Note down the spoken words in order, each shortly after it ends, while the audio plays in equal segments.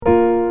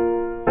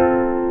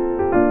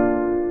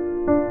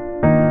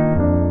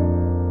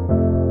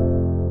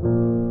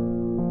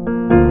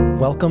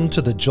Welcome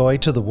to the Joy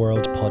to the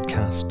World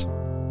podcast.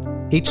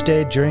 Each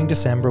day during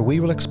December,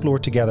 we will explore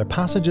together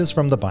passages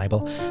from the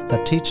Bible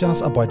that teach us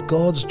about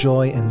God's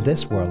joy in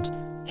this world,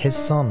 His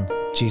Son,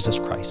 Jesus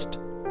Christ.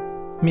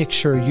 Make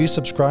sure you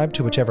subscribe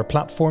to whichever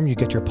platform you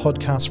get your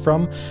podcast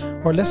from,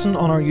 or listen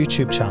on our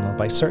YouTube channel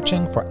by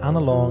searching for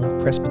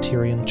Annalong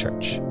Presbyterian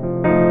Church.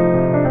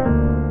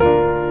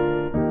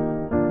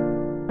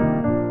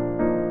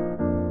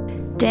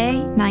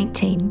 Day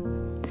 19.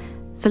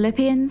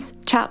 Philippians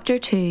chapter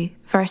 2,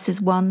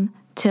 verses 1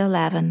 to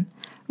 11,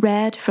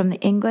 read from the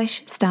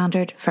English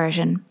Standard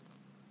Version.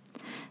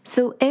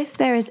 So if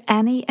there is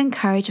any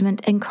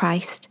encouragement in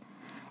Christ,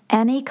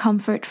 any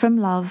comfort from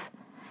love,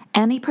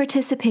 any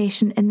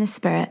participation in the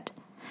Spirit,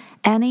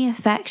 any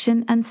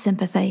affection and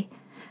sympathy,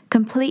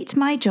 complete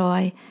my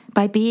joy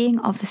by being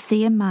of the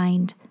same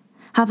mind,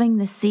 having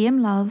the same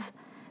love,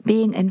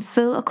 being in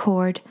full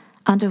accord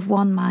and of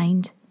one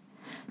mind.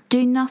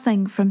 Do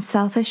nothing from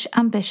selfish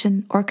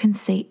ambition or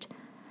conceit,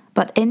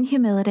 but in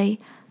humility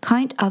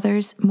count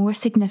others more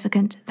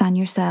significant than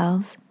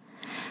yourselves.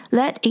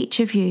 Let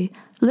each of you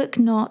look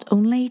not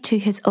only to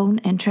his own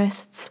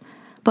interests,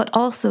 but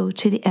also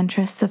to the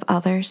interests of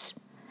others.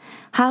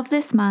 Have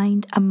this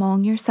mind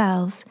among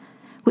yourselves,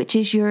 which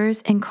is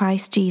yours in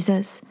Christ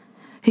Jesus,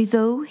 who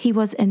though he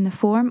was in the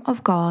form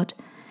of God,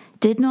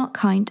 did not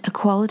count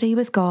equality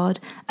with God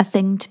a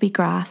thing to be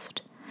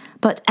grasped,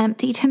 but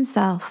emptied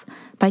himself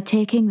by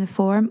taking the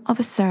form of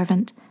a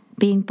servant,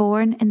 being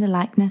born in the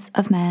likeness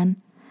of men.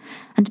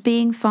 And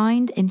being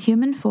found in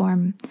human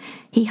form,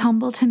 he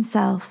humbled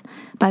himself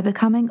by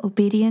becoming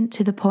obedient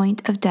to the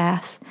point of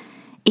death,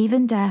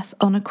 even death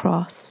on a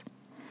cross.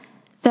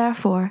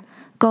 Therefore,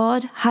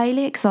 God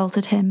highly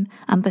exalted him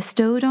and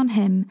bestowed on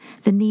him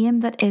the name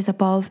that is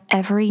above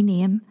every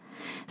name,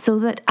 so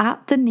that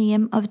at the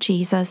name of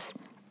Jesus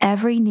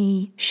every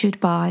knee should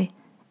bow,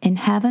 in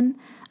heaven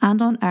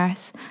and on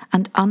earth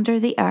and under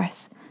the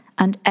earth,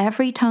 and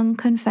every tongue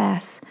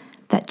confess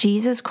that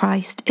Jesus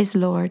Christ is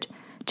Lord,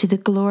 to the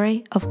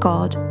glory of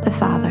God the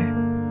Father.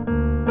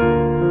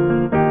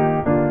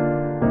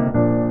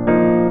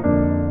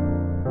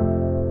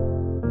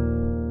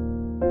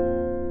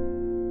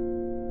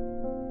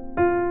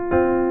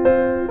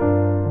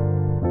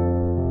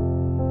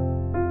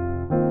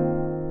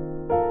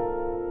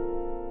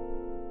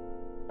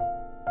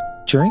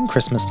 During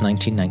Christmas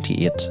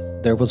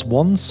 1998, there was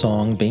one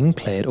song being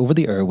played over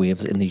the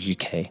airwaves in the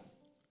UK.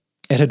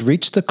 It had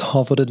reached the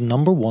coveted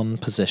number 1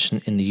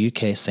 position in the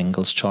UK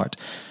singles chart,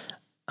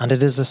 and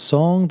it is a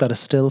song that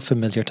is still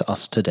familiar to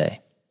us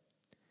today.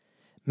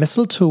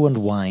 Mistletoe and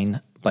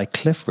Wine by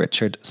Cliff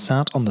Richard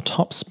sat on the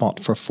top spot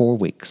for 4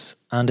 weeks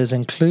and is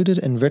included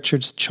in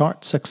Richard's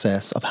chart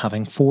success of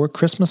having 4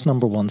 Christmas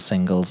number 1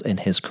 singles in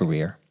his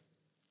career.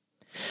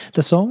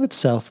 The song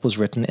itself was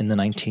written in the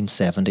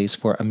 1970s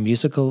for a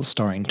musical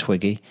starring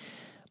Twiggy,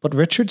 but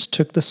Richards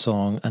took the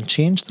song and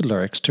changed the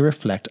lyrics to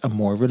reflect a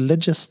more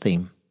religious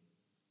theme.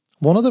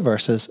 One of the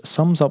verses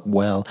sums up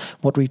well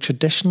what we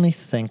traditionally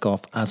think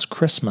of as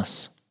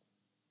Christmas.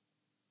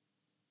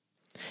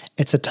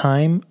 It's a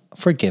time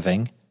for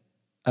giving,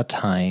 a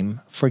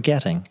time for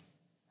getting,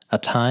 a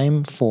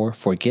time for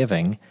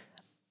forgiving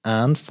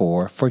and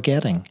for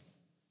forgetting.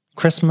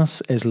 Christmas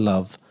is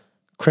love,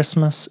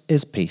 Christmas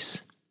is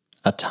peace,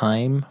 a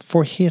time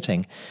for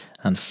hating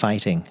and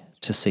fighting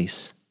to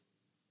cease.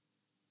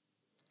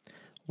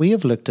 We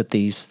have looked at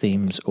these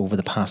themes over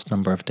the past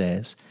number of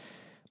days.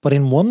 But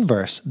in one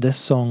verse, this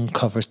song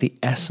covers the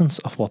essence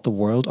of what the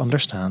world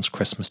understands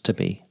Christmas to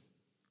be.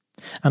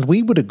 And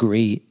we would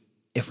agree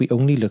if we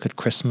only look at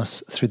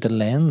Christmas through the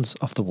lens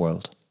of the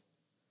world.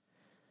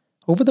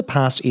 Over the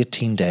past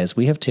 18 days,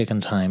 we have taken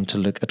time to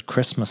look at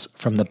Christmas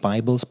from the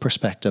Bible's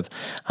perspective,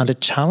 and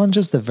it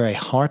challenges the very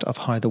heart of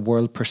how the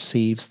world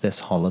perceives this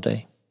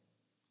holiday.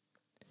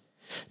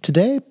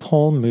 Today,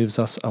 Paul moves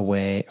us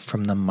away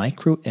from the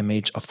micro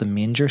image of the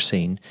manger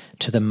scene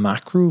to the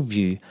macro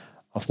view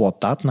of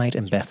what that night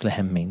in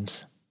Bethlehem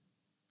means.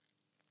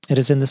 It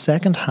is in the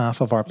second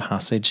half of our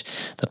passage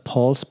that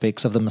Paul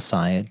speaks of the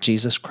Messiah,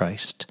 Jesus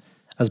Christ,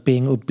 as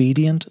being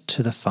obedient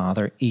to the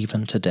Father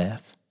even to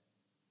death.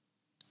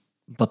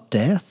 But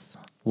death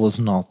was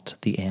not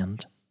the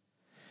end.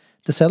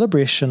 The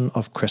celebration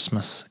of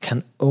Christmas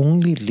can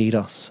only lead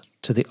us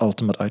to the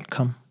ultimate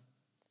outcome: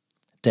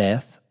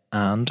 death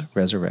and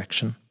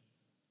resurrection.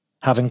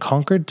 Having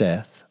conquered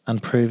death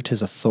and proved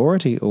his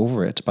authority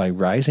over it by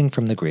rising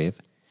from the grave,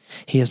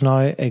 he is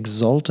now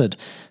exalted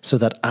so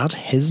that at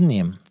his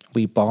name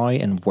we bow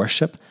in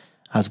worship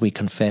as we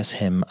confess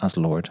him as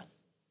Lord.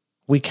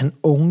 We can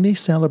only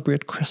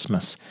celebrate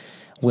Christmas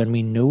when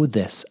we know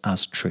this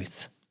as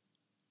truth.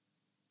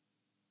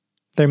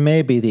 There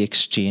may be the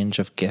exchange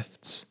of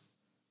gifts,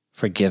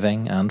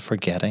 forgiving and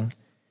forgetting,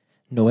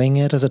 knowing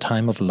it as a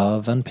time of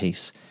love and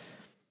peace,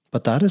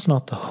 but that is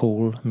not the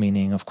whole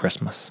meaning of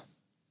Christmas.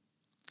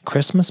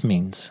 Christmas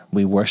means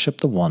we worship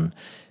the one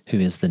who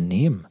is the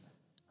name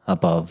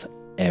above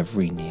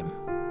every name.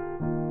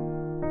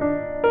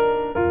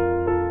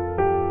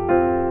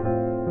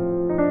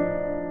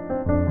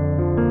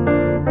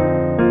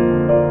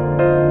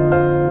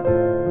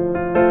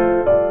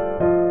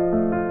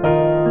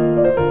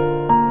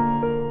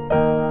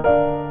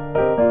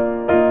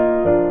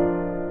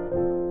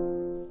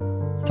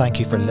 thank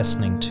you for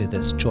listening to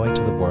this Joy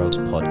to the World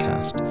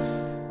podcast.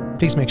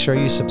 Please make sure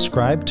you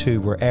subscribe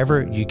to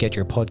wherever you get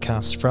your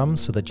podcasts from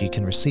so that you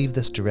can receive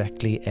this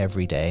directly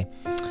every day.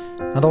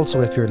 And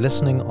also, if you're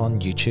listening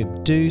on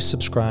YouTube, do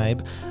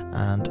subscribe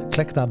and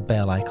click that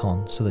bell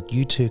icon so that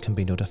you too can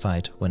be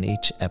notified when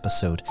each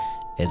episode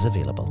is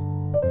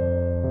available.